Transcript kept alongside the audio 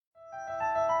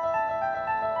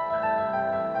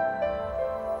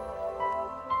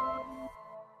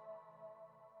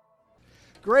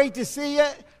Great to see you.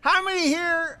 How many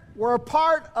here were a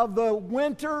part of the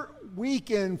winter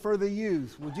weekend for the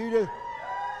youth? Would you do?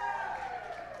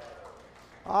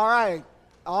 All right.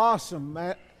 Awesome,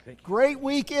 man. Great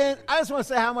weekend. I just want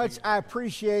to say how much I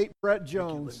appreciate Brett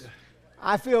Jones.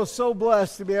 I feel so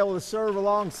blessed to be able to serve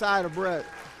alongside of Brett.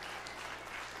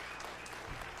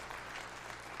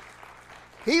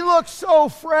 He looked so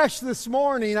fresh this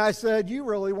morning. I said, you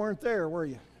really weren't there, were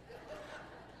you?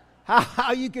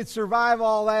 How you could survive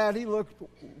all that. He looked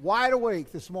wide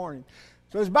awake this morning.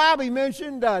 So as Bobby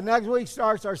mentioned, next week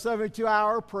starts our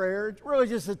 72-hour prayer. It's really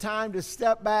just a time to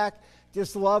step back,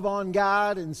 just love on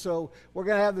God. And so we're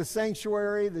going to have the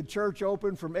sanctuary, the church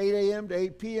open from 8 a.m. to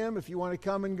 8 p.m. if you want to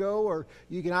come and go, or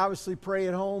you can obviously pray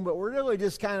at home. But we're really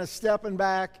just kind of stepping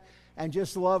back and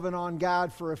just loving on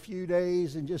God for a few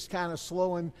days and just kind of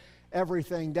slowing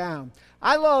everything down.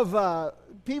 I love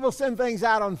people send things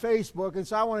out on Facebook, and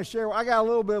so I want to share. I got a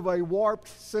little bit of a warped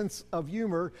sense of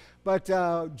humor, but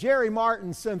Jerry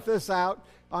Martin sent this out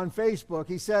on Facebook.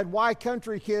 He said, why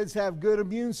country kids have good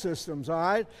immune systems, all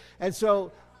right? And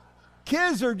so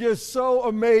kids are just so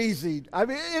amazing. I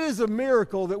mean, it is a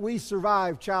miracle that we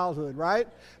survived childhood, right?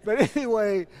 But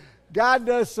anyway, God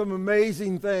does some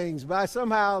amazing things. But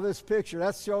somehow this picture,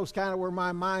 that shows kind of where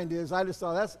my mind is. I just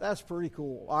thought that's pretty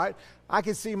cool. All right, I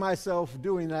could see myself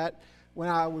doing that when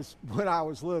I was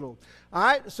little. All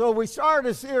right, so we started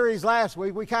a series last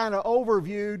week. We kind of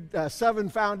overviewed 7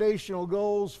 foundational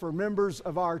goals for members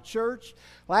of our church.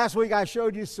 Last week I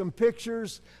showed you some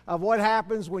pictures of what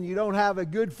happens when you don't have a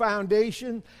good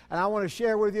foundation, and I want to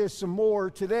share with you some more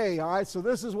today. All right, so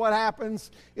this is what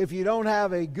happens if you don't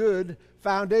have a good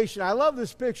foundation. I love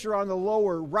this picture on the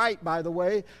lower right, by the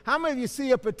way. How many of you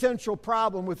see a potential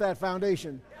problem with that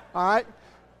foundation? All right.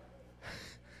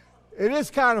 It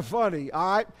is kind of funny,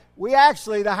 all right? We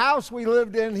actually, the house we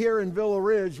lived in here in Villa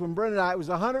Ridge, when Brenda and I, it was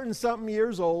 100 and something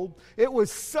years old. It was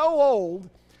so old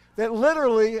that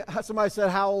literally, somebody said,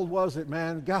 how old was it,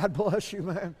 man? God bless you,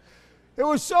 man. It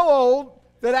was so old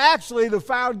that actually the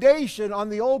foundation on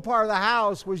the old part of the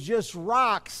house was just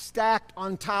rocks stacked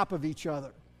on top of each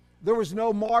other. There was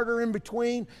no mortar in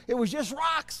between. It was just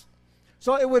rocks.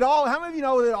 So it would all, how many of you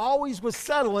know that it always was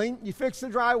settling? You fix the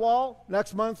drywall,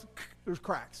 next month, there's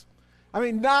cracks. I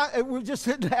mean, we just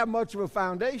didn't have much of a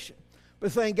foundation.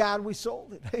 But thank God we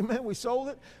sold it. Amen. We sold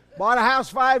it. Bought a house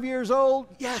 5 years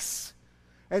old. Yes.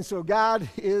 And so God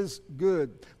is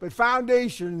good. But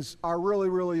foundations are really,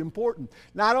 really important.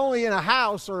 Not only in a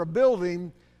house or a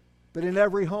building, but in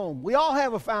every home. We all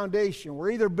have a foundation.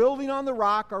 We're either building on the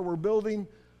rock or we're building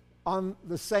on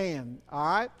the sand. All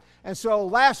right? And so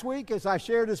last week, as I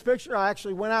shared this picture, I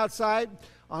actually went outside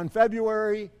on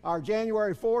January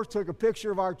 4th, took a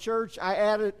picture of our church.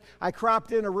 I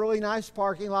cropped in a really nice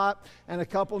parking lot and a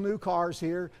couple new cars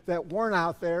here that weren't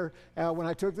out there when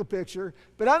I took the picture.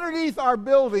 But underneath our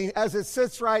building, as it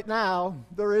sits right now,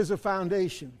 there is a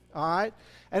foundation, all right?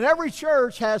 And every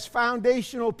church has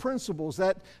foundational principles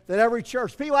that every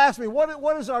church. People ask me,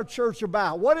 what is our church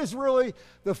about? What is really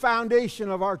the foundation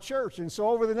of our church? And so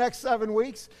over the next 7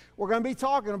 weeks, we're going to be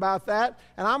talking about that.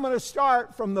 And I'm going to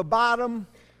start from the bottom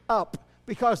up.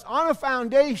 Because on a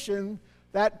foundation,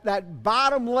 that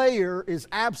bottom layer is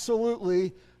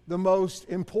absolutely the most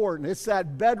important. It's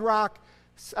that bedrock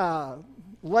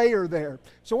layer there.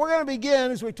 So we're going to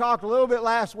begin, as we talked a little bit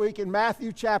last week, in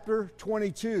Matthew chapter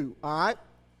 22. All right?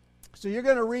 So you're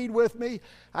going to read with me.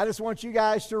 I just want you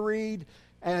guys to read.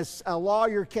 As a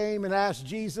lawyer came and asked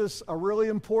Jesus a really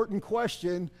important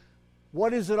question,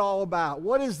 what is it all about?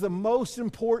 What is the most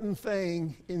important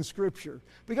thing in Scripture?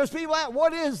 Because people ask,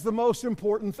 what is the most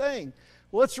important thing?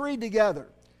 Well, let's read together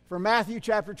from Matthew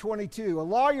chapter 22. A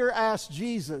lawyer asked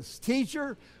Jesus,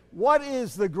 Teacher, what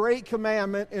is the great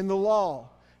commandment in the law?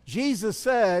 Jesus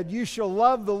said, you shall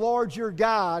love the Lord your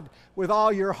God with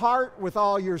all your heart, with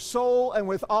all your soul, and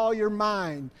with all your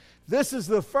mind. This is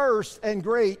the first and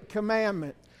great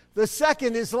commandment. The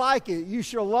second is like it. You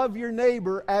shall love your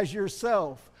neighbor as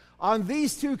yourself. On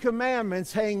these 2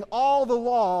 commandments hang all the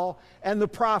law and the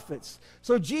prophets.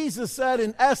 So Jesus said,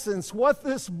 in essence, what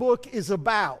this book is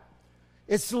about.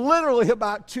 It's literally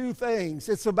about 2 things.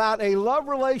 It's about a love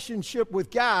relationship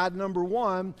with God, number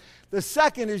 1. The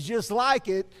second is just like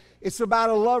it. It's about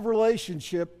a love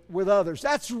relationship with others.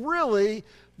 That's really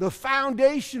the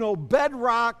foundational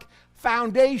bedrock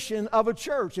foundation of a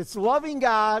church. It's loving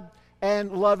God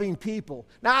and loving people.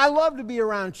 Now, I love to be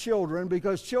around children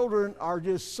because children are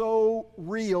just so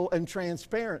real and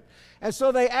transparent. And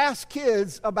so they ask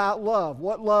kids about love,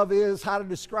 what love is, how to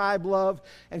describe love.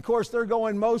 And of course, they're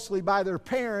going mostly by their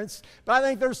parents. But I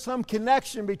think there's some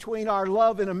connection between our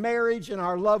love in a marriage and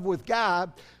our love with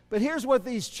God. But here's what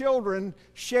these children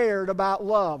shared about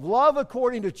love. Love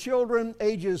according to children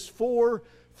ages 4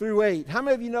 through 8. How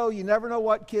many of you know you never know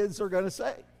what kids are going to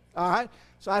say? All right?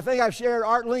 So I think I've shared,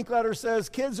 Art Linkletter says,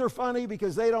 kids are funny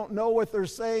because they don't know what they're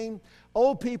saying.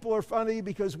 Old people are funny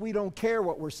because we don't care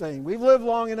what we're saying. We've lived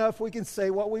long enough, we can say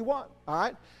what we want. All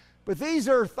right? But these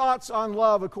are thoughts on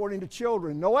love according to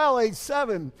children. Noel, age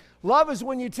 7, love is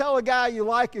when you tell a guy you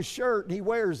like his shirt and he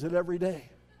wears it every day.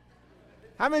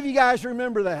 How many of you guys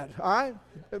remember that? All right?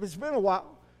 It's been a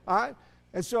while. All right?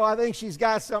 And so I think she's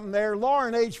got something there.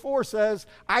 Lauren, age 4, says,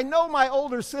 I know my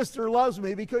older sister loves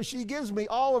me because she gives me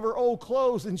all of her old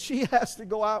clothes and she has to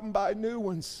go out and buy new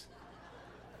ones.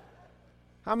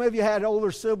 How many of you had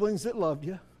older siblings that loved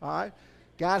you? All right?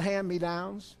 Got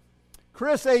hand-me-downs.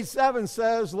 Chris, age 7,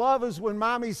 says, love is when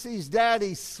mommy sees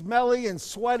daddy smelly and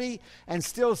sweaty and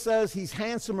still says he's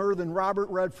handsomer than Robert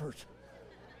Redford.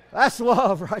 That's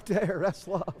love right there. That's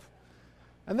love.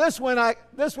 And this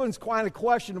one's kind of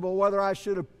questionable whether I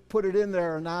should have put it in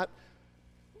there or not.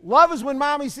 Love is when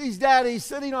mommy sees daddy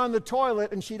sitting on the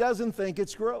toilet and she doesn't think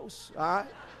it's gross. All right?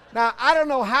 Now, I don't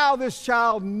know how this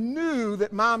child knew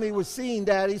that mommy was seeing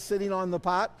daddy sitting on the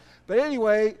pot. But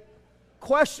anyway,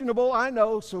 questionable, I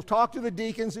know. So talk to the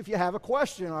deacons if you have a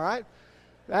question, all right?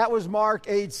 That was Mark,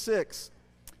 age 6.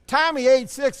 Tommy, age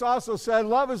 6, also said,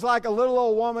 love is like a little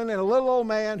old woman and a little old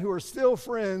man who are still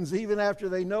friends even after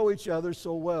they know each other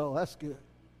so well. That's good.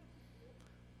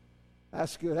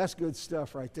 That's good. That's good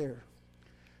stuff right there.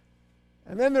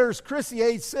 And then there's Chrissy,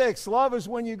 age 6. Love is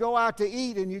when you go out to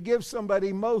eat and you give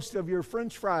somebody most of your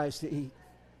French fries to eat.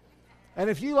 And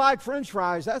if you like French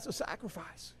fries, that's a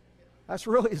sacrifice. That's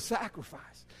really a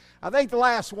sacrifice. I think the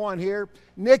last one here,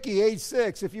 Nikki, age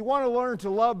 6. If you want to learn to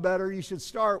love better, you should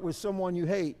start with someone you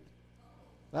hate.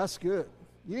 That's good.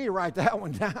 You need to write that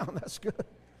one down. That's good.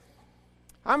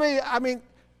 I mean,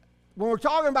 when we're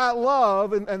talking about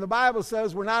love, and the Bible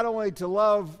says we're not only to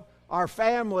love our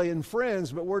family and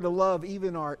friends, but we're to love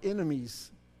even our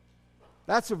enemies.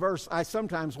 That's a verse I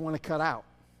sometimes want to cut out.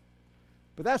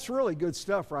 But that's really good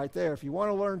stuff right there. If you want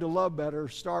to learn to love better,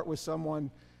 start with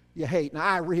someone you hate. Now,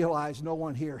 I realize no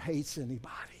one here hates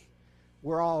anybody.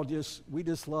 We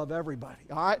just love everybody,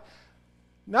 all right?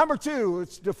 Number 2,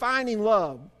 it's defining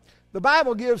love. The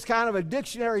Bible gives kind of a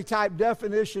dictionary-type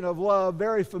definition of love,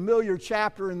 very familiar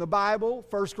chapter in the Bible,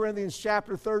 1 Corinthians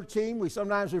chapter 13. We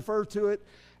sometimes refer to it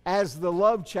as the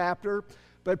love chapter.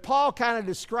 But Paul kind of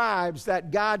describes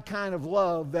that God kind of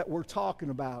love that we're talking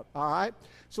about, all right?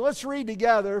 So let's read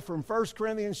together from 1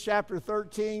 Corinthians chapter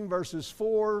 13, verses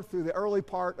 4 through the early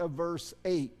part of verse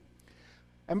 8.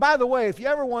 And by the way, if you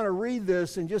ever want to read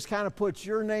this and just kind of put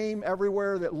your name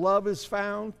everywhere that love is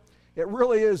found, it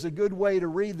really is a good way to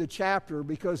read the chapter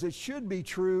because it should be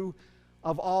true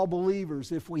of all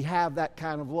believers if we have that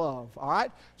kind of love, all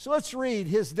right? So let's read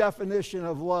his definition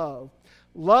of love.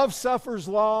 Love suffers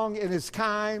long and is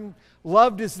kind.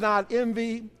 Love does not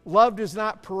envy. Love does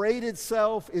not parade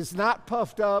itself, is not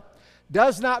puffed up,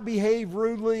 does not behave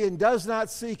rudely, and does not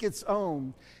seek its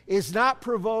own, is not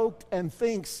provoked, and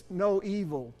thinks no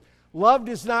evil. Love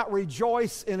does not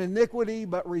rejoice in iniquity,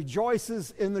 but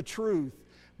rejoices in the truth,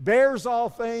 bears all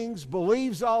things,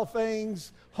 believes all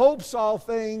things, hopes all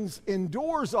things,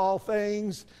 endures all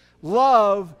things.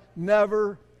 Love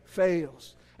never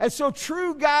fails. And so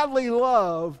true godly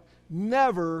love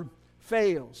never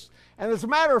fails. And as a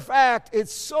matter of fact,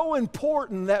 it's so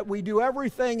important that we do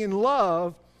everything in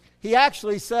love. He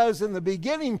actually says in the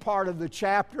beginning part of the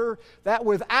chapter that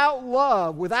without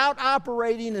love, without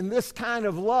operating in this kind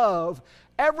of love,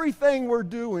 everything we're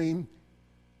doing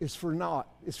is for naught,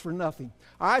 is for nothing.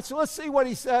 All right, so let's see what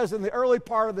he says in the early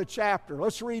part of the chapter.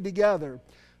 Let's read together.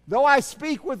 Though I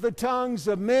speak with the tongues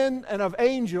of men and of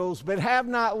angels, but have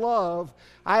not love,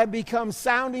 I have become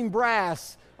sounding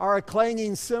brass or a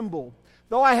clanging cymbal.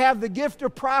 Though I have the gift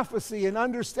of prophecy and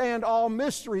understand all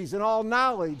mysteries and all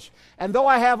knowledge, and though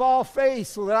I have all faith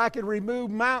so that I can remove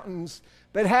mountains,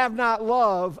 but have not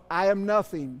love, I am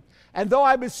nothing. And though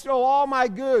I bestow all my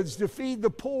goods to feed the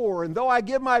poor, and though I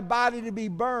give my body to be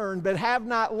burned, but have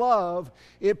not love,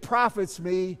 it profits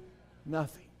me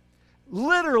nothing.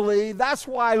 Literally, that's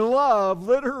why love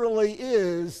literally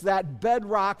is that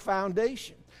bedrock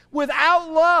foundation. Without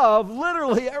love,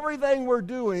 literally everything we're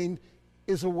doing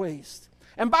is a waste.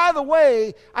 And by the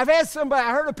way, I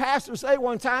heard a pastor say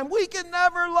one time, we can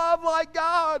never love like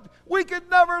God. We could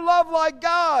never love like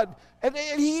God. And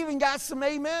he even got some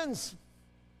amens.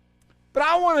 But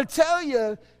I want to tell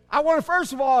you, I want to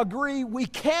first of all agree we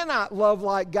cannot love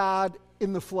like God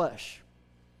in the flesh.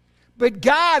 But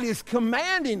God is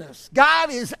commanding us.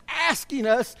 God is asking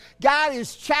us. God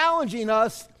is challenging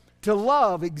us to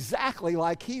love exactly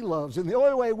like He loves. And the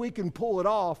only way we can pull it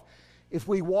off if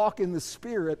we walk in the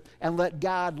Spirit and let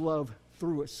God love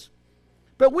through us.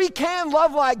 But we can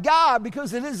love like God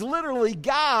because it is literally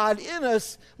God in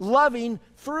us loving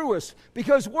through us,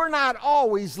 because we're not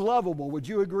always lovable. Would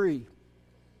you agree?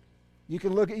 You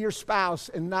can look at your spouse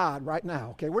and nod right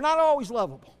now, okay? We're not always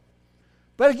lovable.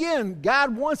 But again,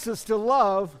 God wants us to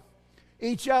love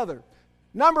each other.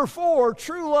 Number 4,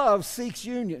 true love seeks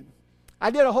union. I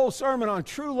did a whole sermon on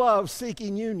true love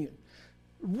seeking union.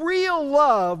 Real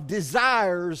love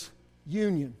desires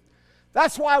union.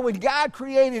 That's why when God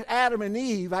created Adam and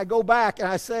Eve, I go back and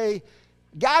I say,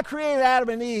 God created Adam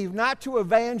and Eve not to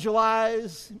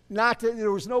evangelize,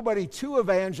 there was nobody to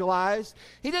evangelize.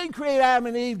 He didn't create Adam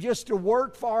and Eve just to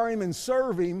work for Him and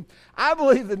serve Him. I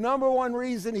believe the number one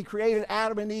reason He created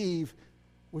Adam and Eve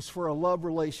was for a love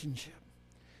relationship.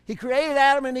 He created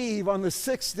Adam and Eve on the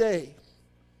 6th day.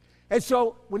 And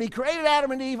so when He created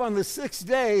Adam and Eve on the 6th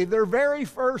day, their very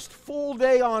first full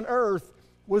day on earth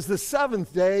was the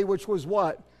 7th day, which was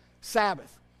what?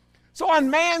 Sabbath. So on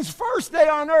man's first day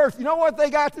on earth, you know what they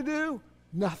got to do?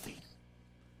 Nothing.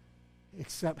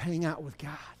 Except hang out with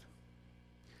God.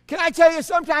 Can I tell you,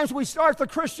 sometimes we start the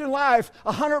Christian life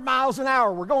 100 miles an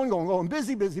hour. We're going,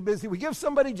 busy. We give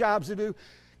somebody jobs to do.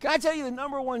 Can I tell you, the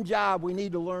number one job we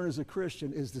need to learn as a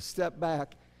Christian is to step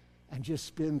back and just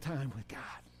spend time with God.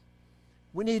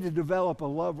 We need to develop a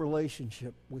love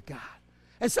relationship with God.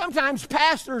 And sometimes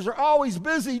pastors are always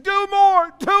busy. Do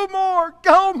more, go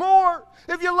more.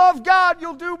 If you love God,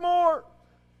 you'll do more.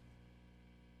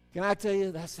 Can I tell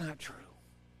you, that's not true.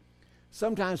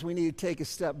 Sometimes we need to take a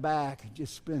step back and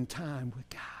just spend time with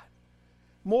God.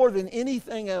 More than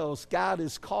anything else, God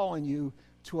is calling you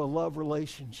to a love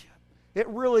relationship. It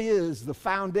really is the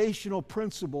foundational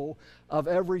principle of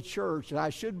every church, and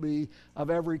I should be, of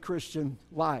every Christian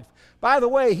life. By the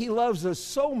way, He loves us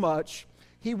so much,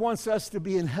 He wants us to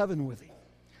be in heaven with Him.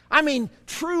 I mean,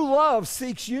 true love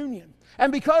seeks union.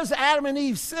 And because Adam and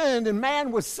Eve sinned and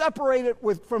man was separated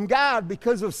from God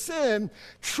because of sin,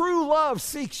 true love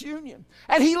seeks union.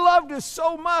 And He loved us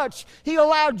so much, He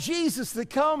allowed Jesus to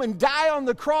come and die on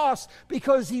the cross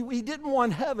because He didn't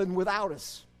want heaven without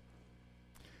us.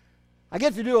 I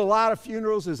get to do a lot of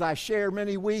funerals, as I share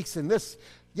many weeks, and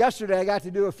yesterday I got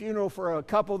to do a funeral for a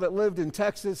couple that lived in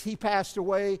Texas. He passed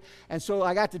away, and so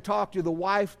I got to talk to the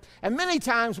wife. And many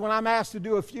times when I'm asked to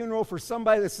do a funeral for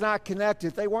somebody that's not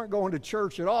connected, they weren't going to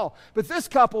church at all. But this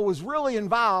couple was really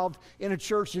involved in a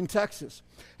church in Texas.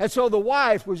 And so the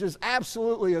wife was just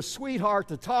absolutely a sweetheart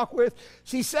to talk with.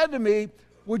 She said to me,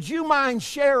 "Would you mind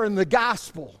sharing the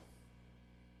gospel?"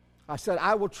 I said,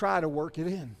 "I will try to work it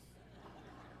in."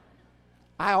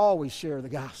 I always share the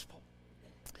gospel.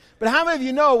 But how many of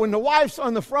you know when the wife's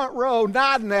on the front row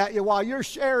nodding at you while you're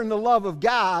sharing the love of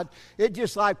God, it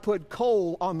just like put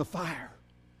coal on the fire?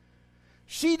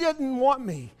 She didn't want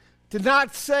me to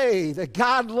not say that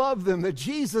God loved them, that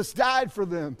Jesus died for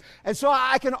them. And so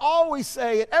I can always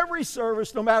say at every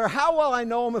service, no matter how well I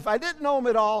know them, if I didn't know them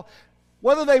at all,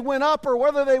 whether they went up or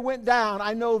whether they went down,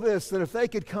 I know this, that if they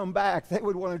could come back, they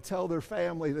would want to tell their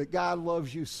family that God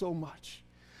loves you so much.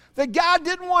 That God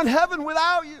didn't want heaven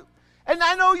without you. And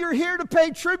I know you're here to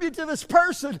pay tribute to this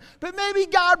person, but maybe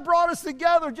God brought us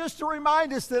together just to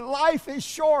remind us that life is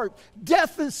short,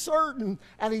 death is certain,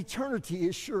 and eternity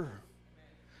is sure.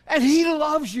 And He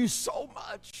loves you so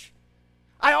much.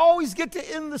 I always get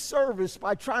to end the service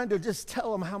by trying to just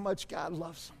tell them how much God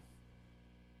loves them.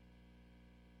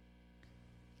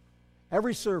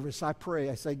 Every service I pray,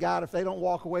 I say, God, if they don't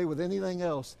walk away with anything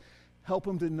else, help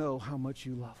them to know how much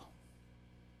you love them.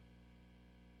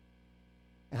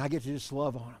 And I get to just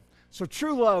love on them. So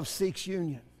true love seeks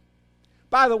union.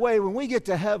 By the way, when we get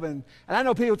to heaven, and I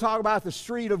know people talk about the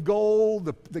street of gold,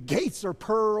 the gates are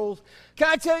pearls. Can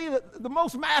I tell you that the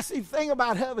most massive thing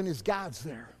about heaven is God's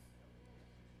there?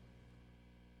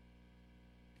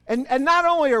 And not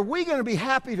only are we going to be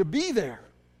happy to be there,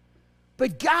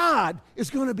 but God is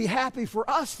going to be happy for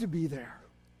us to be there.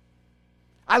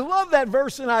 I love that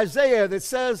verse in Isaiah that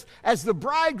says, as the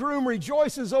bridegroom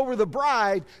rejoices over the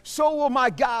bride, so will my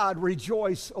God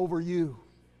rejoice over you.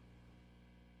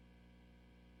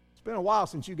 It's been a while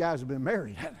since you guys have been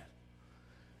married, hasn't it?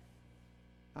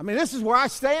 I mean, this is where I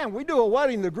stand. We do a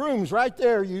wedding, the groom's right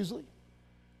there usually.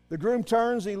 The groom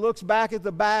turns, he looks back at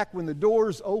the back when the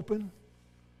doors open,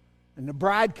 and the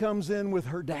bride comes in with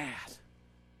her dad.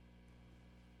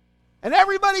 And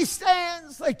everybody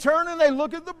stands, they turn and they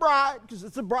look at the bride because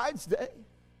it's the bride's day.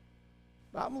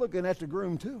 I'm looking at the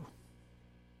groom too.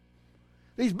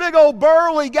 These big old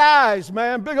burly guys,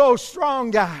 man, big old strong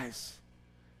guys.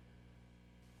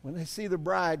 When they see the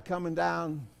bride coming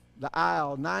down the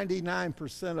aisle,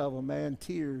 99% of them, man,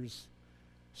 tears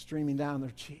streaming down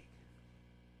their cheek.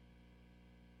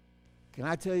 Can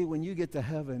I tell you, when you get to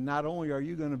heaven, not only are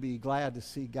you going to be glad to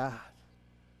see God,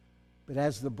 but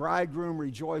as the bridegroom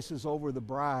rejoices over the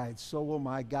bride, so will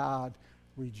my God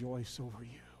rejoice over you.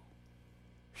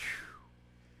 Whew.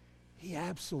 He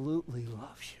absolutely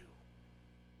loves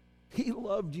you. He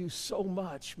loved you so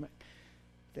much, man,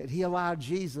 that he allowed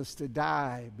Jesus to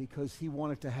die because he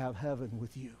wanted to have heaven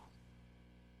with you.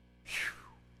 Whew.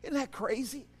 Isn't that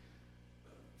crazy?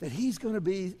 That he's going to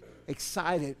be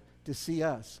excited to see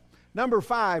us. Number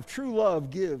 5, true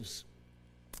love gives.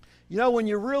 You know, when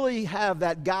you really have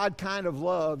that God kind of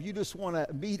love, you just want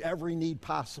to meet every need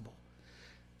possible.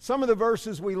 Some of the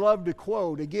verses we love to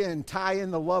quote, again, tie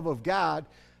in the love of God.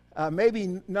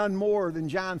 Maybe none more than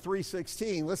John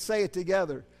 3:16. Let's say it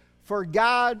together. For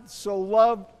God so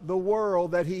loved the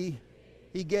world that he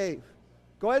gave.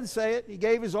 Go ahead and say it. He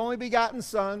gave his only begotten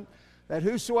Son, that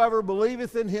whosoever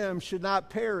believeth in him should not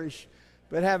perish,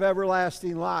 but have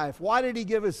everlasting life. Why did he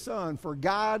give his Son? For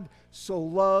God so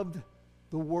loved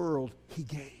the world, he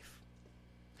gave.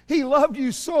 He loved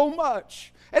you so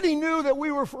much, and he knew that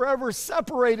we were forever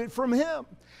separated from him.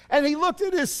 And he looked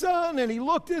at his Son, and he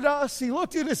looked at us. He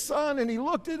looked at his Son, and he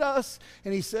looked at us,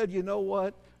 and he said, you know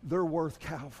what? They're worth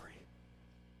Calvary.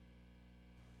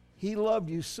 He loved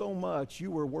you so much,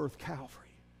 you were worth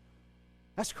Calvary.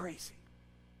 That's crazy.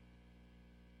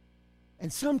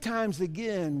 And sometimes,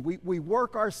 again, we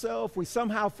work ourselves. We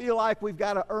somehow feel like we've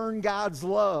got to earn God's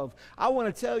love. I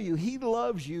want to tell you, he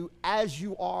loves you as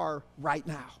you are right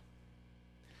now.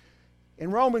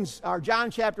 In John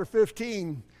chapter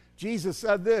 15, Jesus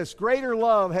said this, greater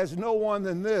love has no one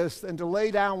than this, than to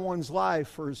lay down one's life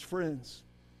for his friends.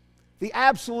 The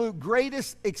absolute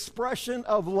greatest expression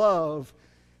of love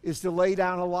is to lay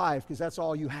down a life, because that's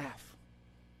all you have.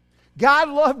 God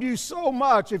loved you so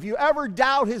much. If you ever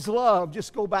doubt his love,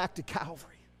 just go back to Calvary.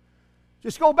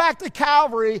 Just go back to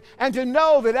Calvary and to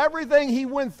know that everything he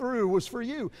went through was for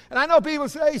you. And I know people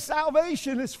say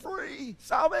salvation is free.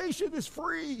 Salvation is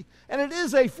free. And it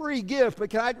is a free gift, but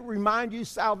can I remind you,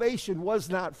 salvation was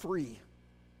not free.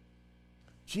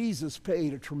 Jesus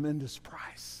paid a tremendous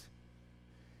price.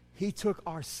 He took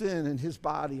our sin in his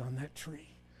body on that tree.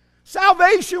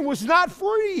 Salvation was not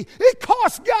free. It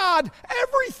cost God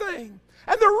everything.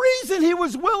 And the reason he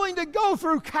was willing to go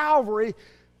through Calvary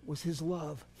was his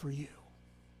love for you.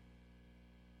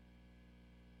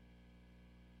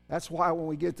 That's why when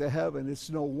we get to heaven, it's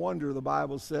no wonder the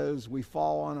Bible says we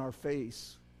fall on our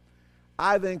face.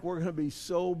 I think we're going to be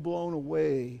so blown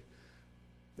away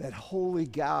that holy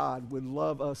God would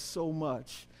love us so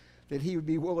much that he would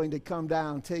be willing to come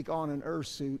down, take on an earth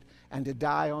suit, and to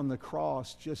die on the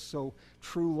cross just so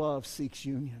true love seeks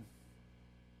union.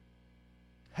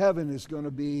 Heaven is going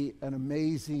to be an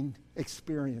amazing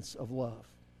experience of love.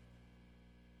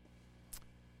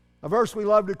 A verse we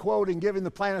love to quote in giving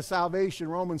the plan of salvation,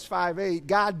 Romans 5:8,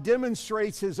 God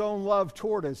demonstrates his own love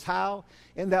toward us. How?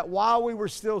 In that while we were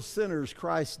still sinners,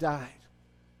 Christ died.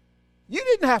 You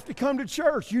didn't have to come to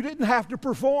church. You didn't have to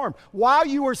perform. While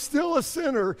you were still a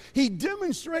sinner, he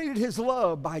demonstrated his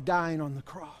love by dying on the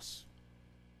cross.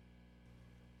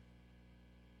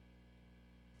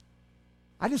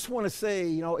 I just want to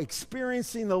say,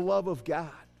 experiencing the love of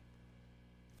God.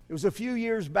 It was a few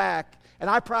years back, and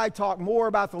I probably talk more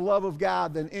about the love of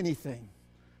God than anything.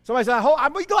 Somebody said, I'll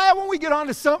be glad when we get on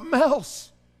to something else.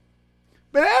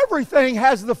 But everything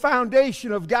has the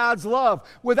foundation of God's love.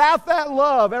 Without that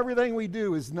love, everything we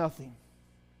do is nothing.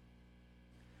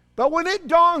 But when it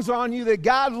dawns on you that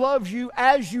God loves you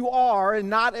as you are and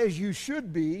not as you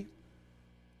should be,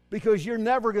 because you're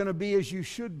never going to be as you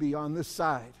should be on this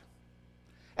side.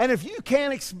 And if you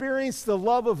can't experience the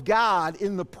love of God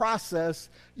in the process,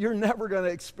 you're never going to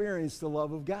experience the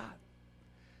love of God.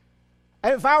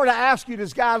 And if I were to ask you,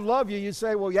 does God love you? You'd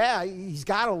say, well, yeah, he's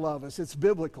got to love us. It's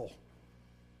biblical.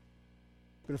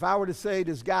 But if I were to say,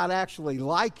 does God actually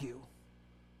like you?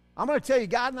 I'm going to tell you,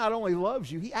 God not only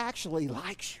loves you, he actually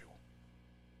likes you.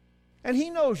 And he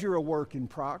knows you're a work in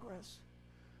progress.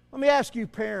 Let me ask you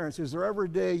parents, is there ever a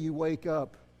day you wake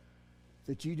up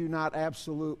that you do not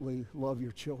absolutely love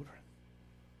your children?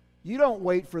 You don't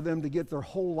wait for them to get their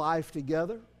whole life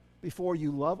together before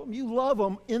you love them. You love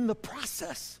them in the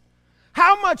process.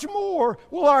 How much more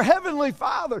will our Heavenly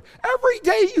Father? Every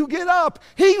day you get up,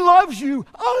 he loves you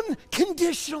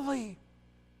unconditionally.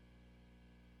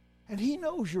 And he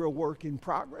knows you're a work in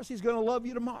progress. He's going to love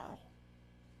you tomorrow.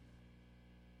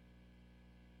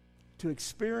 To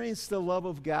experience the love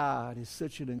of God is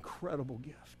such an incredible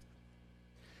gift.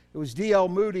 It was D.L.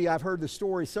 Moody. I've heard the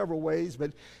story several ways,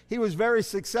 but he was very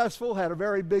successful, had a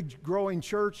very big growing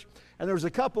church. And there was a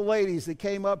couple ladies that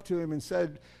came up to him and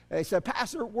said,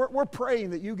 Pastor, we're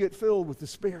praying that you get filled with the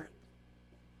Spirit.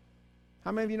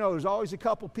 How many of you know there's always a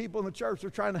couple people in the church that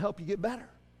are trying to help you get better?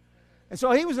 And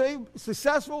so he was a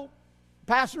successful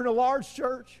pastor in a large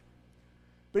church.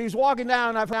 But he was walking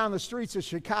down the streets of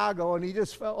Chicago, and he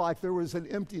just felt like there was an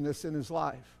emptiness in his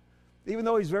life, even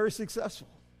though he's very successful.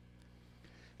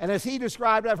 And as he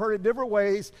described it, I've heard it different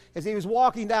ways, as he was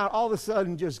walking down, all of a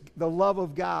sudden just the love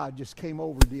of God just came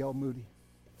over D.L. Moody.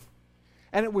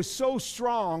 And it was so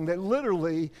strong that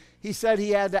literally he said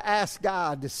he had to ask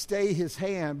God to stay his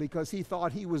hand because he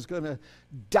thought he was going to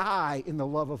die in the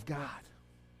love of God.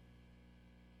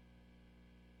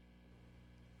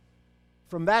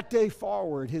 From that day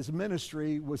forward, his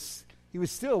ministry was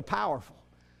still powerful.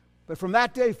 But from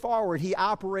that day forward, he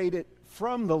operated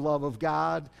from the love of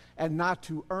God and not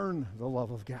to earn the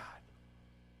love of God.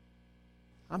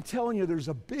 I'm telling you, there's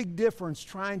a big difference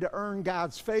trying to earn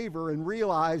God's favor and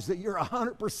realize that you're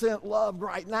 100% loved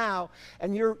right now,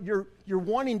 and you're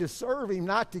wanting to serve him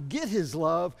not to get his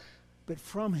love, but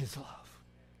from his love.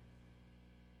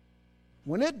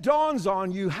 When it dawns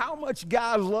on you how much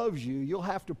God loves you, you'll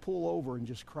have to pull over and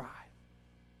just cry.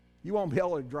 You won't be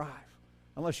able to drive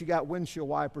unless you got windshield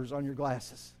wipers on your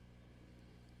glasses.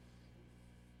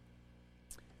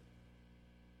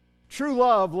 True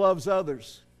love loves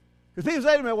others. Because people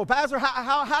say to me, well, Pastor,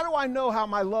 how do I know how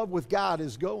my love with God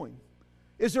is going?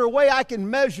 Is there a way I can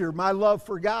measure my love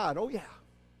for God? Oh, yeah.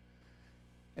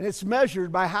 And it's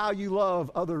measured by how you love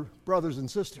other brothers and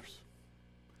sisters.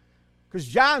 Because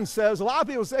John says, a lot of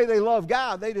people say they love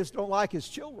God, they just don't like his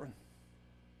children.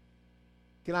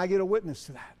 Can I get a witness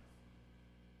to that?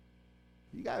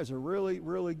 You guys are really,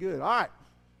 really good. All right.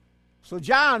 So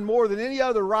John, more than any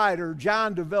other writer,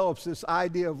 John develops this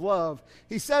idea of love.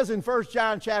 He says in 1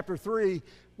 John chapter 3,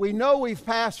 we know we've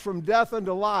passed from death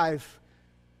unto life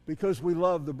because we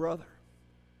love the brother.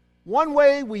 One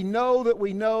way we know that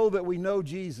we know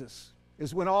Jesus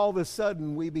is when all of a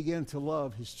sudden we begin to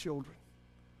love his children.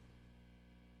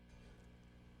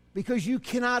 Because you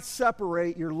cannot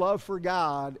separate your love for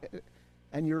God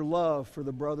and your love for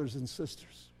the brothers and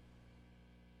sisters.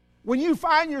 When you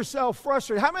find yourself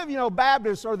frustrated, how many of you know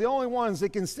Baptists are the only ones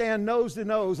that can stand nose to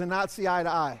nose and not see eye to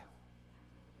eye?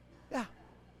 Yeah.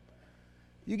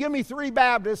 You give me 3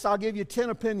 Baptists, I'll give you 10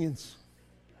 opinions.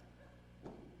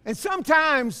 And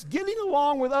sometimes getting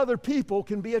along with other people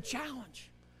can be a challenge.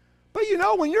 But you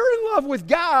know, when you're in love with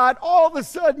God, all of a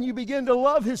sudden you begin to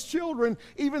love his children,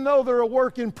 even though they're a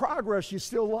work in progress, you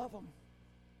still love them.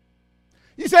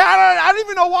 You say, I don't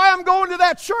even know why I'm going to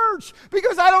that church,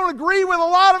 because I don't agree with a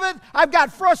lot of it. I've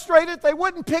got frustrated. They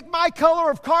wouldn't pick my color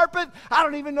of carpet. I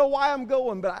don't even know why I'm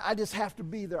going, but I just have to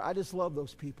be there. I just love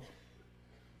those people.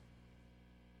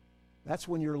 That's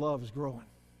when your love is growing.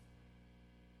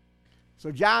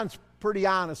 So John's pretty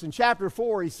honest. In chapter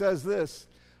 4, he says this,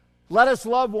 let us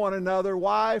love one another.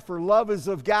 Why? For love is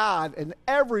of God, and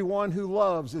everyone who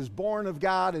loves is born of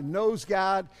God and knows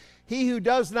God. He who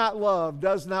does not love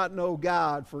does not know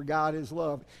God, for God is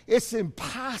love. It's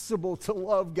impossible to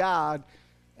love God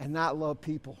and not love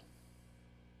people.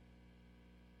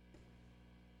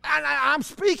 And I'm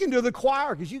speaking to the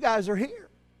choir because you guys are here.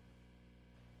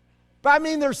 But I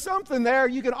mean, there's something there.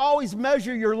 You can always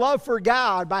measure your love for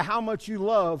God by how much you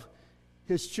love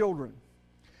his children.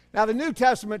 Now, the New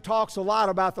Testament talks a lot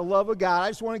about the love of God. I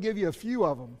just want to give you a few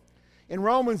of them. In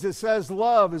Romans, it says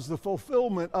love is the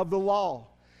fulfillment of the law.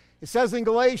 It says in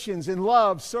Galatians, in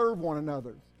love, serve one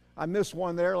another. I missed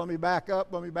one there. Let me back up.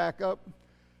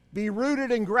 Be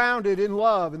rooted and grounded in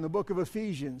love in the book of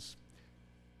Ephesians.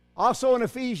 Also in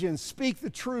Ephesians, speak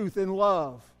the truth in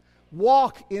love.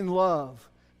 Walk in love.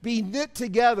 Be knit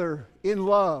together in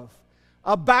love.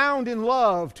 Abound in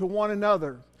love to one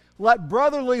another. Let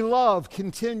brotherly love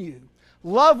continue.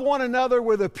 Love one another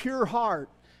with a pure heart.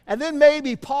 And then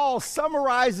maybe Paul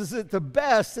summarizes it the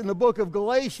best in the book of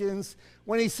Galatians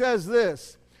when he says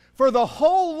this, for the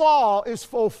whole law is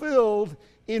fulfilled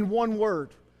in one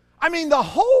word. I mean, the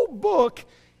whole book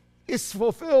is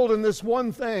fulfilled in this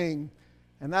one thing,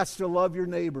 and that's to love your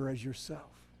neighbor as yourself.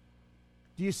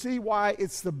 Do you see why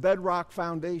it's the bedrock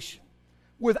foundation?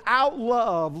 Without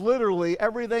love, literally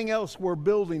everything else we're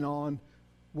building on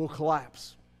will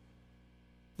collapse.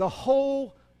 The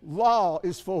whole law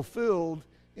is fulfilled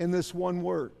in this one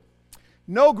word.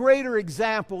 No greater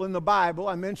example in the Bible,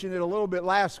 I mentioned it a little bit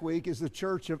last week, is the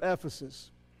church of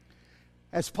Ephesus.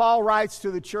 As Paul writes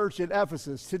to the church at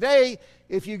Ephesus, today,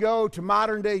 if you go to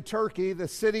modern-day Turkey, the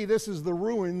city, this is the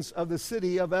ruins of the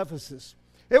city of Ephesus.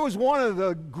 It was one of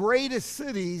the greatest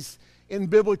cities in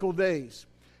biblical days.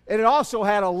 And it also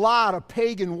had a lot of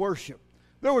pagan worship.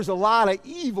 There was a lot of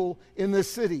evil in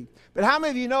this city. But how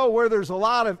many of you know where there's a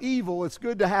lot of evil, it's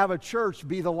good to have a church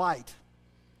be the light?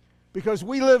 Because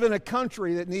we live in a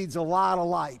country that needs a lot of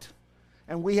light.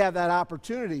 And we have that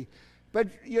opportunity. But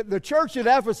the church at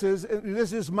Ephesus, and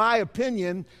this is my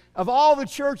opinion, of all the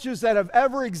churches that have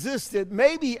ever existed,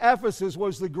 maybe Ephesus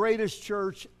was the greatest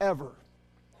church ever.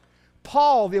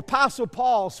 Paul, the Apostle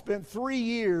Paul, spent 3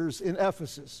 years in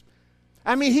Ephesus.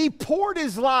 I mean, he poured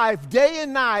his life day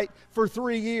and night for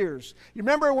 3 years. You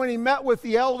remember when he met with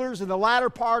the elders in the latter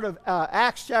part of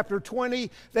Acts chapter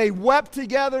 20? They wept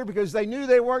together because they knew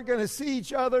they weren't going to see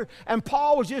each other. And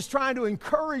Paul was just trying to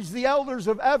encourage the elders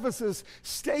of Ephesus,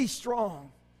 stay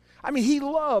strong. I mean, he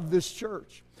loved this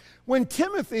church. When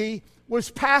Timothy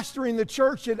was pastoring the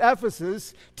church at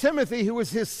Ephesus, Timothy, who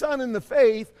was his son in the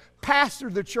faith,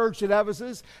 pastored the church at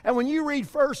Ephesus. And when you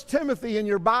read 1 Timothy in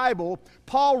your Bible,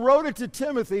 Paul wrote it to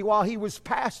Timothy while he was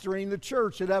pastoring the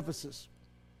church at Ephesus.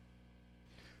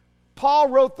 Paul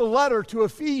wrote the letter to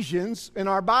Ephesians in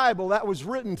our Bible that was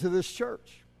written to this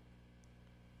church.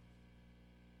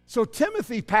 So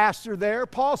Timothy pastored there.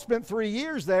 Paul spent 3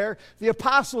 years there. The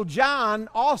Apostle John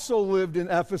also lived in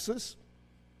Ephesus.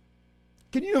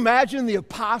 Can you imagine the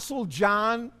Apostle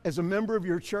John as a member of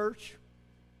your church?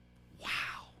 Wow.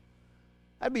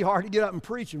 That'd be hard to get up and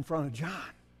preach in front of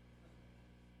John.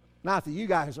 Not that you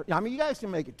guys are, I mean, you guys can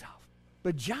make it tough.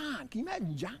 But John, can you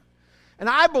imagine John? And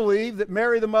I believe that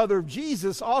Mary, the mother of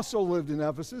Jesus, also lived in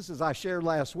Ephesus, as I shared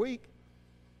last week.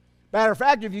 Matter of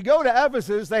fact, if you go to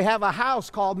Ephesus, they have a house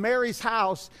called Mary's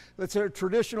house that's a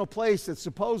traditional place that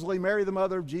supposedly Mary, the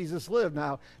mother of Jesus, lived.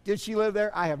 Now, did she live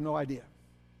there? I have no idea.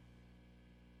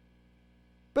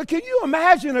 But can you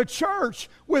imagine a church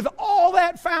with all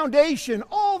that foundation,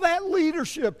 all that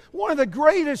leadership, one of the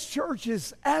greatest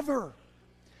churches ever?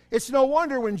 It's no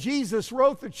wonder when Jesus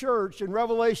wrote the church in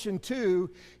Revelation 2,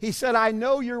 he said, I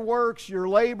know your works, your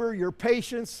labor, your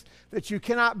patience, that you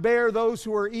cannot bear those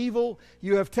who are evil.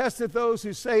 You have tested those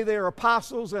who say they are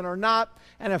apostles and are not,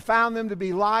 and have found them to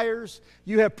be liars.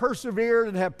 You have persevered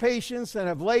and have patience and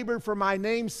have labored for my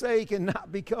name's sake and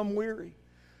not become weary.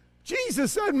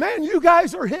 Jesus said, man, you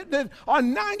guys are hitting it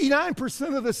on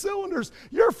 99% of the cylinders.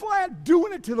 You're flat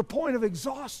doing it to the point of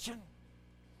exhaustion.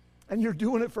 And you're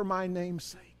doing it for my name's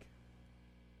sake.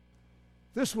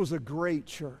 This was a great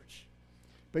church.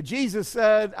 But Jesus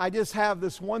said, I just have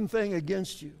this one thing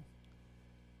against you.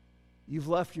 You've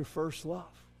left your first love.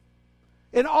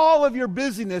 In all of your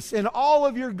busyness, in all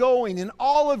of your going, in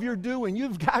all of your doing,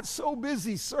 you've got so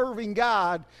busy serving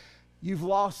God, you've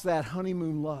lost that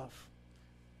honeymoon love.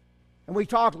 And we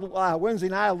talked Wednesday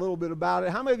night a little bit about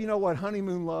it. How many of you know what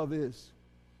honeymoon love is?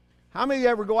 How many of you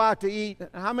ever go out to eat?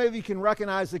 How many of you can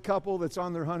recognize the couple that's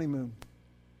on their honeymoon?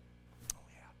 Oh,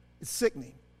 yeah. It's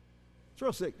sickening. It's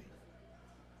real sickening.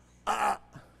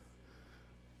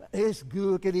 They just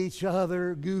look at each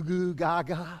other, goo goo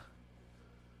gaga.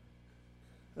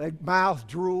 Their mouth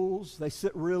drools. They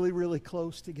sit really, really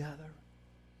close together.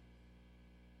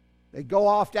 They go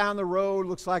off down the road,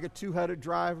 looks like a two-headed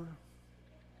driver.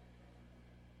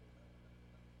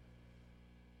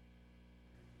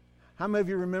 How many of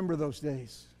you remember those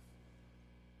days?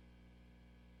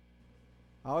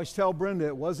 I always tell Brenda,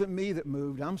 it wasn't me that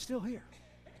moved. I'm still here.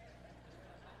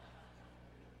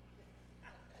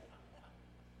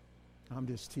 I'm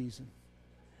just teasing.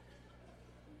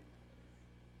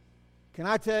 Can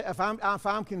I tell you, if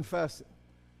I'm confessing,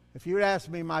 if you would ask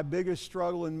me my biggest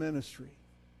struggle in ministry,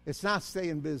 it's not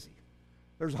staying busy.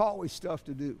 There's always stuff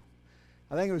to do.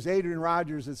 I think it was Adrian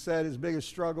Rogers that said his biggest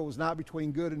struggle was not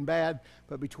between good and bad,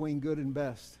 but between good and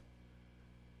best.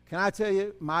 Can I tell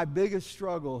you, my biggest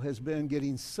struggle has been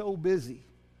getting so busy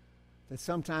that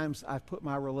sometimes I've put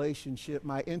my relationship,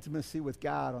 my intimacy with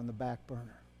God on the back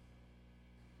burner.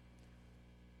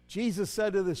 Jesus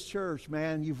said to this church,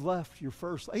 man, you've left your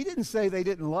first love. He didn't say they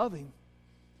didn't love him,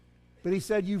 but he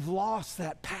said you've lost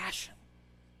that passion.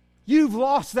 You've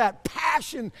lost that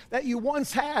passion that you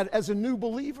once had as a new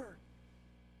believer.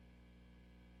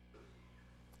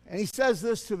 And he says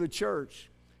this to the church.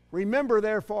 Remember,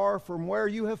 therefore, from where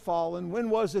you have fallen. When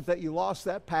was it that you lost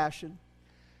that passion?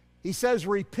 He says,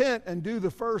 repent and do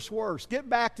the first works. Get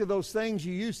back to those things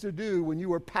you used to do when you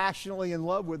were passionately in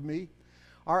love with me.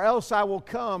 Or else I will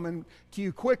come to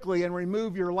you quickly and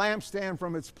remove your lampstand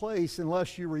from its place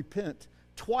unless you repent.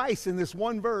 Twice in this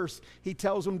one verse, he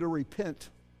tells them to repent.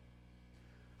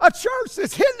 A church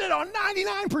that's hitting it on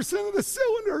 99% of the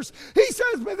cylinders. He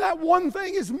says, but that one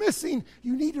thing is missing.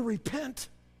 You need to repent.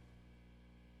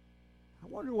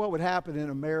 wonder what would happen in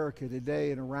America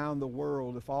today and around the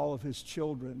world if all of his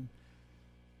children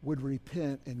would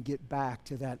repent and get back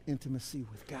to that intimacy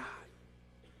with God.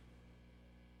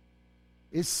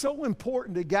 It's so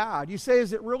important to God. You say,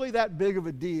 is it really that big of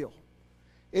a deal?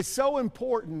 It's so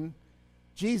important.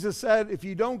 Jesus said, if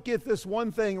you don't get this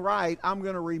one thing right, I'm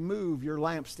going to remove your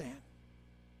lampstand.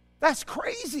 That's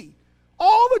crazy.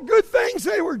 All the good things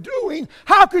they were doing,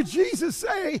 how could Jesus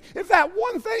say, if that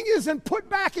one thing isn't put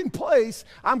back in place,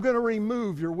 I'm going to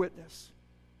remove your witness?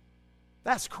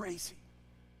 That's crazy.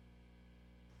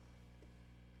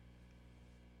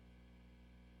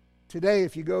 Today,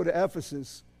 if you go to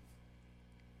Ephesus,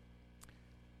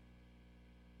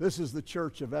 this is the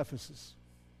church of Ephesus.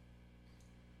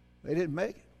 They didn't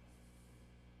make it.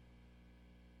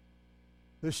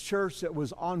 This church that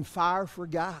was on fire for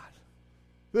God.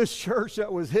 This church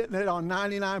that was hitting it on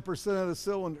 99% of the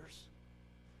cylinders.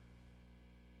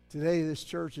 Today, this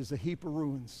church is a heap of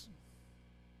ruins.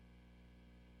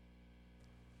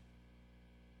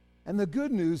 And the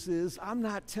good news is, I'm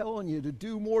not telling you to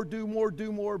do more,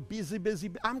 busy.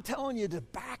 I'm telling you to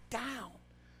back down,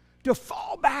 to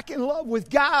fall back in love with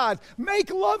God.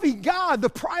 Make loving God the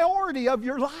priority of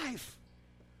your life.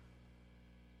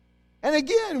 And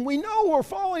again, we know we're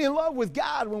falling in love with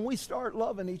God when we start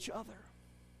loving each other.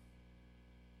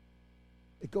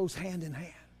 It goes hand in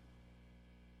hand.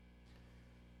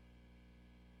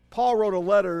 Paul wrote a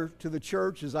letter to the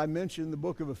church, as I mentioned. The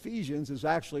book of Ephesians is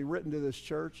actually written to this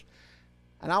church.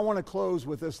 And I want to close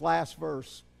with this last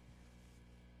verse.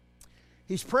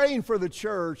 He's praying for the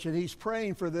church, and he's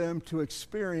praying for them to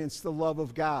experience the love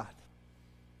of God.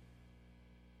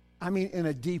 I mean, in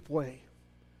a deep way.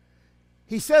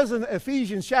 He says in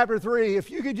Ephesians chapter 3, if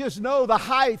you could just know the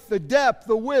height, the depth,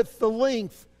 the width, the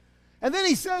length. And then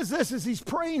he says this as he's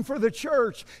praying for the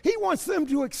church. He wants them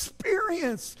to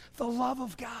experience the love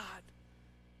of God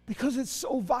because it's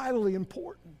so vitally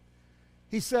important.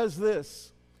 He says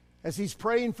this as he's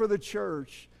praying for the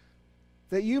church,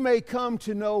 that you may come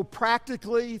to know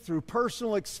practically through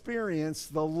personal experience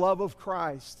the love of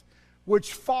Christ,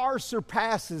 which far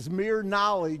surpasses mere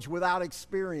knowledge without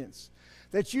experience,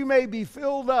 that you may be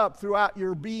filled up throughout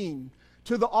your being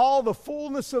to all the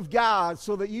fullness of God,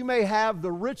 so that you may have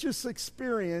the richest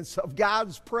experience of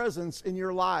God's presence in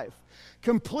your life,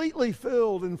 completely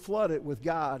filled and flooded with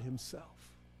God himself.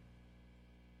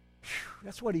 Whew,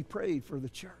 that's what he prayed for the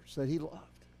church that he loved.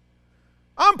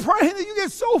 I'm praying that you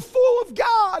get so full of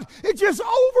God, it just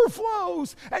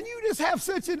overflows, and you just have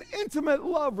such an intimate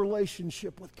love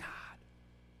relationship with God.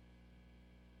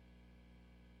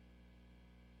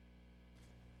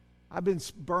 I've been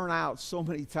burnt out so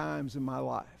many times in my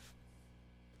life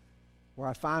where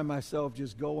I find myself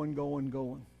just going.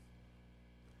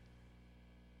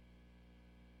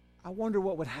 I wonder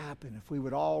what would happen if we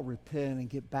would all repent and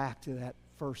get back to that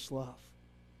first love.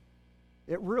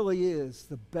 It really is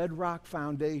the bedrock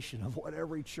foundation of what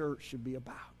every church should be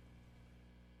about.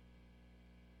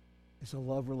 It's a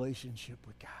love relationship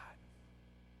with God.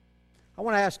 I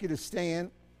want to ask you to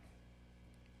stand.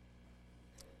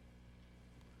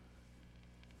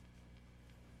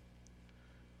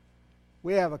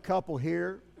 We have a couple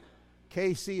here,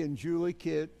 Casey and Julie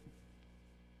Kidd.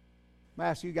 I'm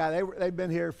asking you guys, they've been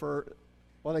here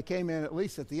they came in at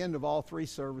least at the end of all three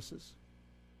services.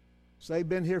 So they've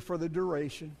been here for the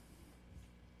duration.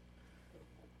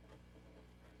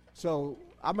 So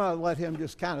I'm going to let him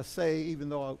just kind of say, even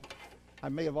though I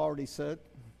may have already said.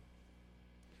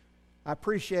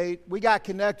 We got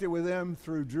connected with them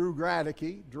through Drew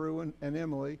Gradicke, Drew and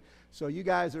Emily. So you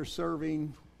guys are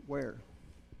serving where?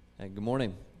 Good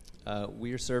morning.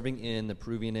 We are serving in the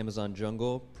Peruvian Amazon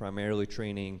jungle, primarily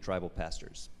training tribal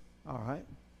pastors. All right.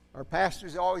 Are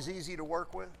pastors always easy to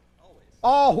work with?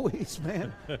 Always,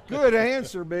 man. Good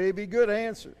answer, baby. Good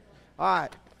answer. All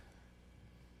right.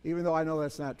 Even though I know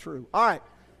that's not true. All right.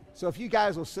 So if you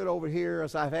guys will sit over here,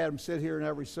 as I've had them sit here in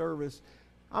every service,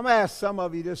 I'm going to ask some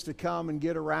of you just to come and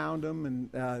get around them, and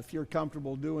if you're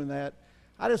comfortable doing that.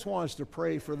 I just want us to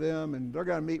pray for them, and they're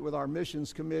going to meet with our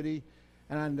missions committee.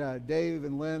 And Dave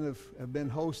and Lynn have been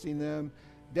hosting them.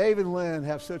 Dave and Lynn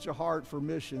have such a heart for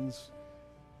missions.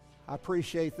 I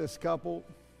appreciate this couple.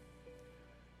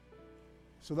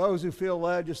 So those who feel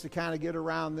led just to kind of get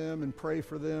around them and pray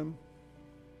for them.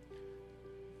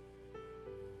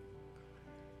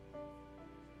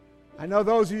 I know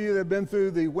those of you that have been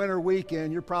through the winter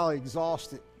weekend, you're probably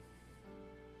exhausted.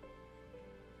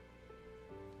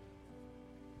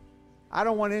 I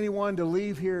don't want anyone to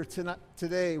leave here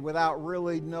today without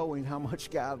really knowing how much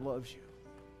God loves you.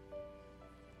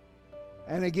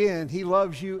 And again, he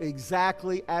loves you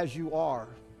exactly as you are.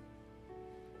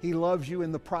 He loves you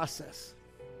in the process.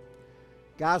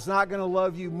 God's not going to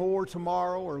love you more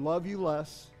tomorrow or love you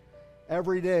less.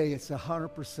 Every day it's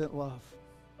 100% love.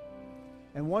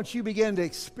 And once you begin to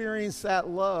experience that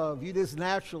love, you just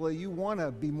naturally, you want to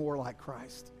be more like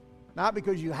Christ. Not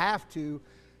because you have to,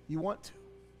 you want to.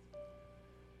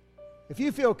 If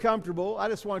you feel comfortable, I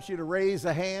just want you to raise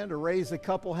a hand or raise a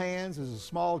couple hands as a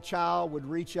small child would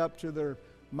reach up to their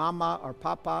mama or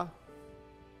papa.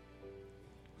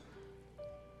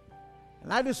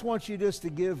 And I just want you just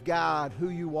to give God who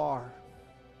you are.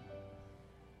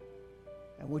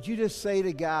 And would you just say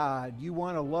to God, you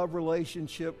want a love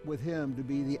relationship with Him to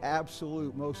be the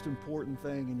absolute most important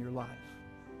thing in your life?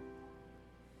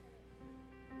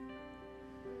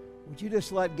 Would you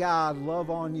just let God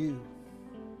love on you?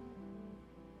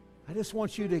 I just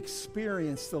want you to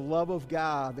experience the love of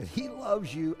God, that He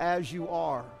loves you as you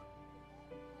are.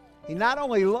 He not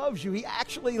only loves you, He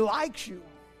actually likes you.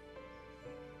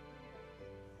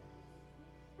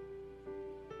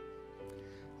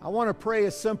 I want to pray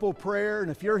a simple prayer, and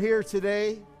if you're here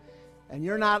today and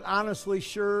you're not honestly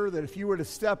sure that if you were to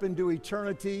step into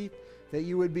eternity that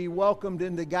you would be welcomed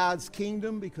into God's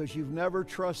kingdom because you've never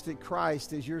trusted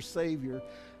Christ as your Savior,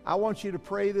 I want you to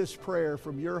pray this prayer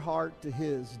from your heart to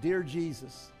His. Dear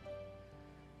Jesus,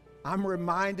 I'm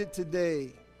reminded today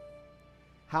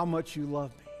how much you love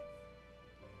me.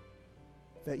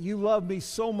 That you love me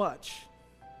so much.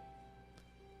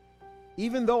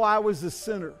 Even though I was a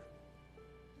sinner,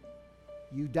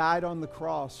 you died on the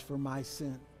cross for my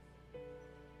sin.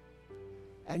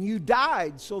 And you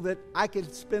died so that I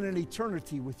could spend an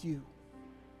eternity with you.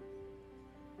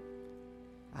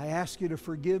 I ask you to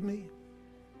forgive me.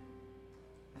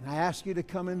 And I ask you to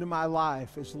come into my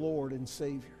life as Lord and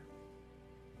Savior.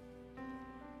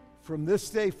 From this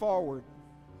day forward,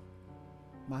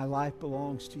 my life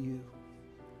belongs to you.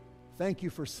 Thank you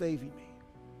for saving me.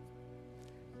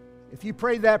 If you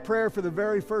prayed that prayer for the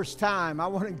very first time, I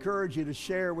want to encourage you to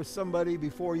share with somebody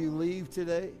before you leave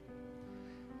today.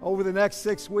 Over the next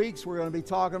 6 weeks, we're going to be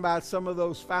talking about some of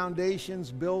those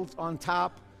foundations built on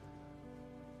top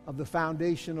of the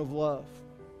foundation of love.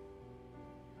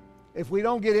 If we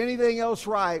don't get anything else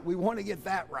right, we want to get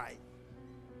that right.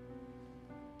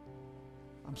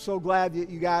 I'm so glad that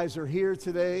you guys are here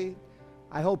today.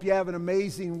 I hope you have an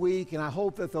amazing week, and I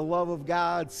hope that the love of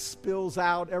God spills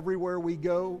out everywhere we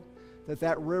go,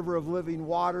 that river of living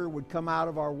water would come out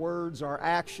of our words, our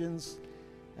actions,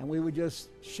 and we would just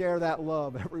share that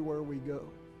love everywhere we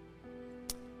go.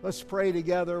 Let's pray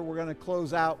together. We're going to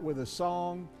close out with a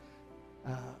song.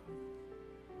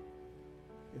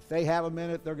 If they have a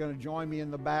minute, they're going to join me in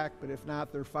the back, but if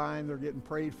not, they're fine. They're getting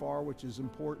prayed for, which is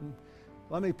important.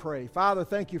 Let me pray. Father,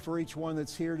 thank you for each one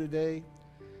that's here today.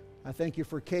 I thank you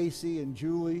for Casey and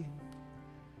Julie.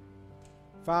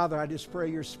 Father, I just pray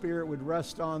your Spirit would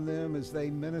rest on them as they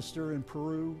minister in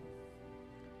Peru.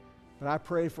 But I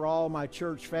pray for all my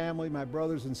church family, my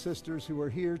brothers and sisters who are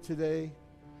here today.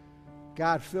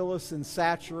 God, fill us and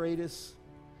saturate us.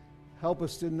 Help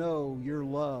us to know your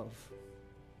love.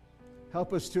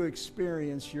 Help us to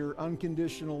experience your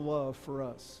unconditional love for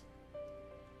us.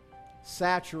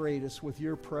 Saturate us with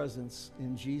your presence.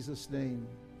 In Jesus' name,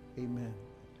 amen.